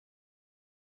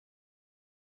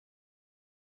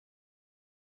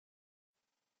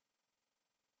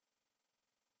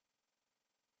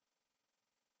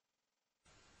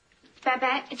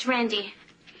Babette, it's Randy.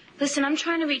 Listen, I'm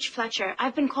trying to reach Fletcher.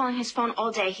 I've been calling his phone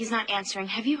all day. He's not answering.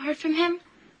 Have you heard from him?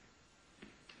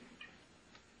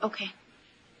 Okay.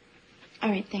 All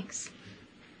right, thanks.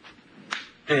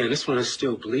 Man, this one is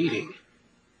still bleeding.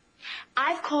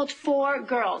 I've called 4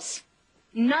 girls.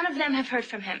 None of them have heard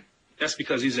from him. That's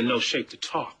because he's in no shape to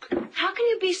talk. How can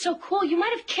you be so cool? You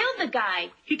might have killed the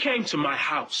guy. He came to my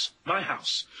house,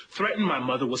 threatened my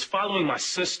mother, was following my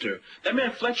sister. That man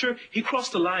Fletcher, he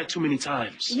crossed the line too many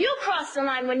times. You crossed the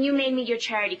line when you made me your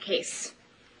charity case.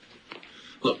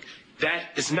 Look, that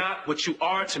is not what you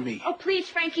are to me. Oh, please,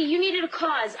 Frankie, you needed a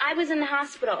cause. I was in the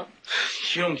hospital.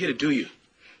 You don't get it, do you?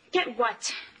 Get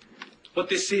what? What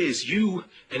this is, you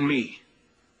and me.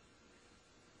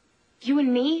 You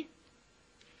and me?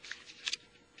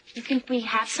 You think we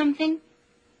have something?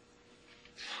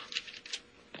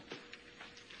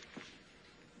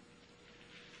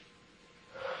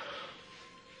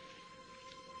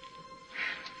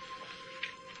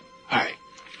 All right.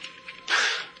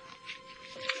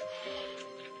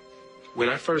 When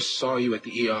I first saw you at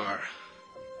the ER,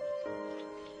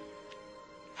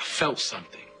 I felt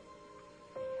something.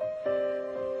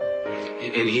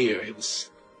 In here, it was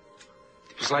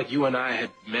like you and I had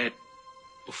met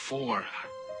before.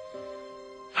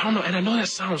 I don't know, and I know that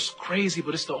sounds crazy,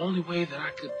 but it's the only way that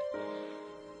I could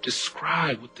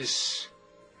describe what this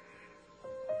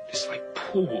like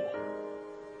pull,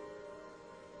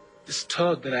 this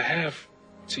tug that I have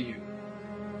to you.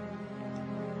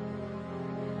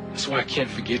 That's why I can't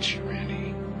forget you,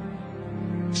 Randy.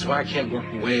 It's why I can't walk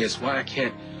away. It's why I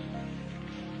can't.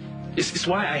 It's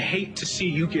why I hate to see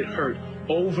you get hurt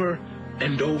over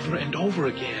and over and over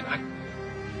again.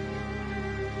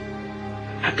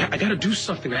 I gotta do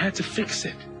something. I had to fix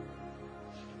it.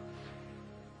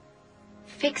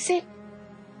 Fix it?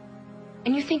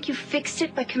 And you think you fixed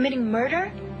it by committing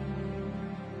murder?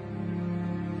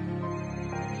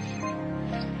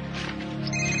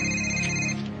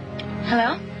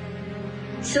 Hello?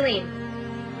 Celine.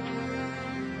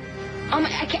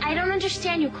 I don't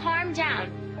understand you. Calm down.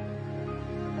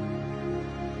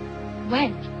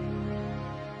 When?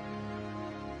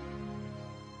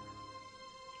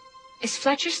 Is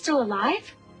Fletcher still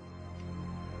alive?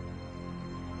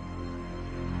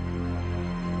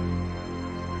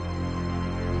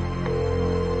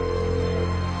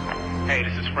 Hey,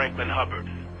 this is Franklin Hubbard.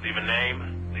 Leave a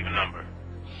name, leave a number.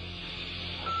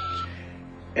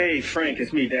 Hey, Frank,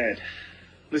 it's me, Dad.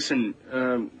 Listen,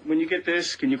 when you get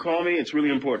this, can you call me? It's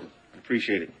really important. I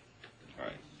appreciate it. All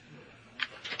right.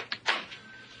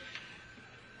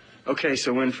 Okay,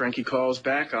 so when Frankie calls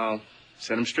back, I'll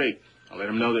set him straight. I'll let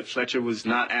him know that Fletcher was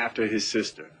not after his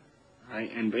sister. All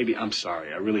right? And, baby, I'm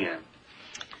sorry. I really am.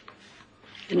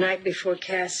 The night before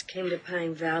Cass came to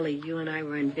Pine Valley, you and I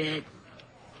were in bed.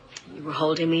 You were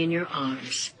holding me in your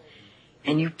arms.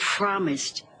 And you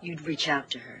promised you'd reach out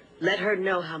to her. Let her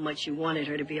know how much you wanted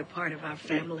her to be a part of our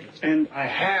family. And I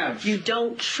have. You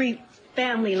don't treat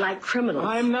family like criminals.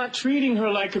 I'm not treating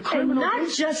her like a criminal. And not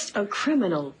just a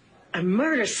criminal, a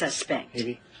murder suspect.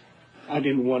 Baby, I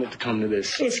didn't want it to come to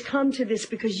this. It's come to this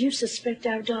because you suspect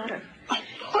our daughter.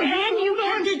 And you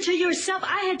kept it to yourself.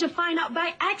 I had to find out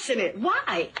by accident.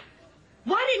 Why?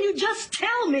 Why didn't you just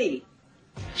tell me?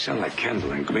 You sound like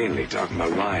Kendall and Greenlee talking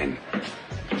about Ryan.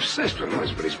 Obsessed with him, what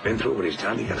he's been through, what he's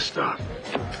done. You gotta stop.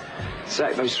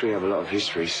 Zach, those 3 have a lot of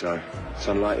history, so it's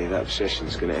unlikely that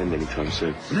obsession's gonna end anytime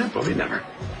soon. No, probably never.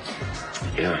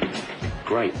 Yeah,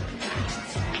 great.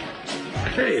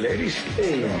 Hey, ladies.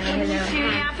 Hey. So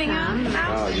you're napping up?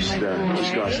 Oh, just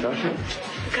guy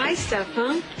stuff. Guy stuff,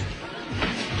 huh?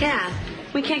 Yeah.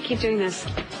 We can't keep doing this.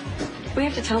 We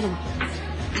have to tell them.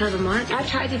 Tell them what? I've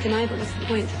tried to deny, but what's the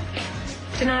point?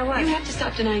 Deny what? You have to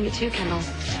stop denying it too, Kendall.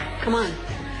 Come on.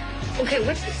 Okay,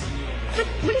 what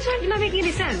are you talking? You're not making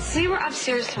any sense. We were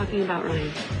upstairs talking about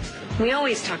Ryan. We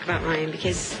always talk about Ryan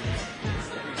because,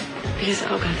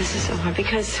 oh God, this is so hard.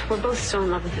 Because we're both so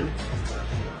in love with him.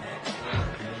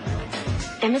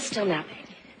 Emma's still napping.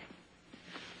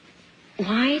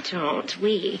 Why don't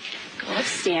we go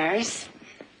upstairs,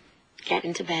 get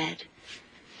into bed,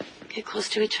 get close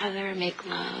to each other, make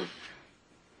love?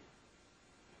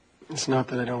 It's not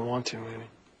that I don't want to, Annie.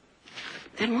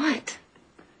 Then what?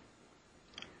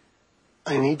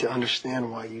 I need to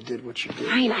understand why you did what you did.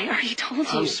 Ryan, I already told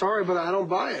you. I'm sorry, but I don't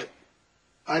buy it.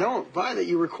 I don't buy that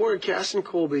you recorded Cass and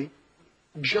Colby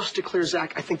just to clear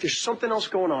Zach. I think there's something else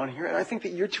going on here, and I think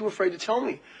that you're too afraid to tell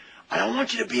me. I don't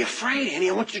want you to be afraid, Annie.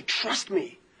 I want you to trust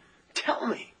me. Tell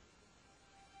me.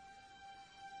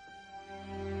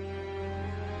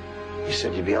 You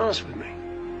said you'd be honest with me,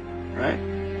 right?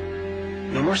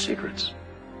 No more secrets.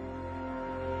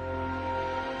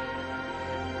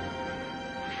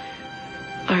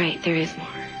 right, there is more.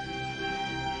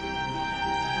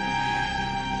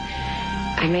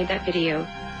 I made that video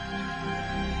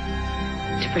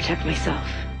to protect myself.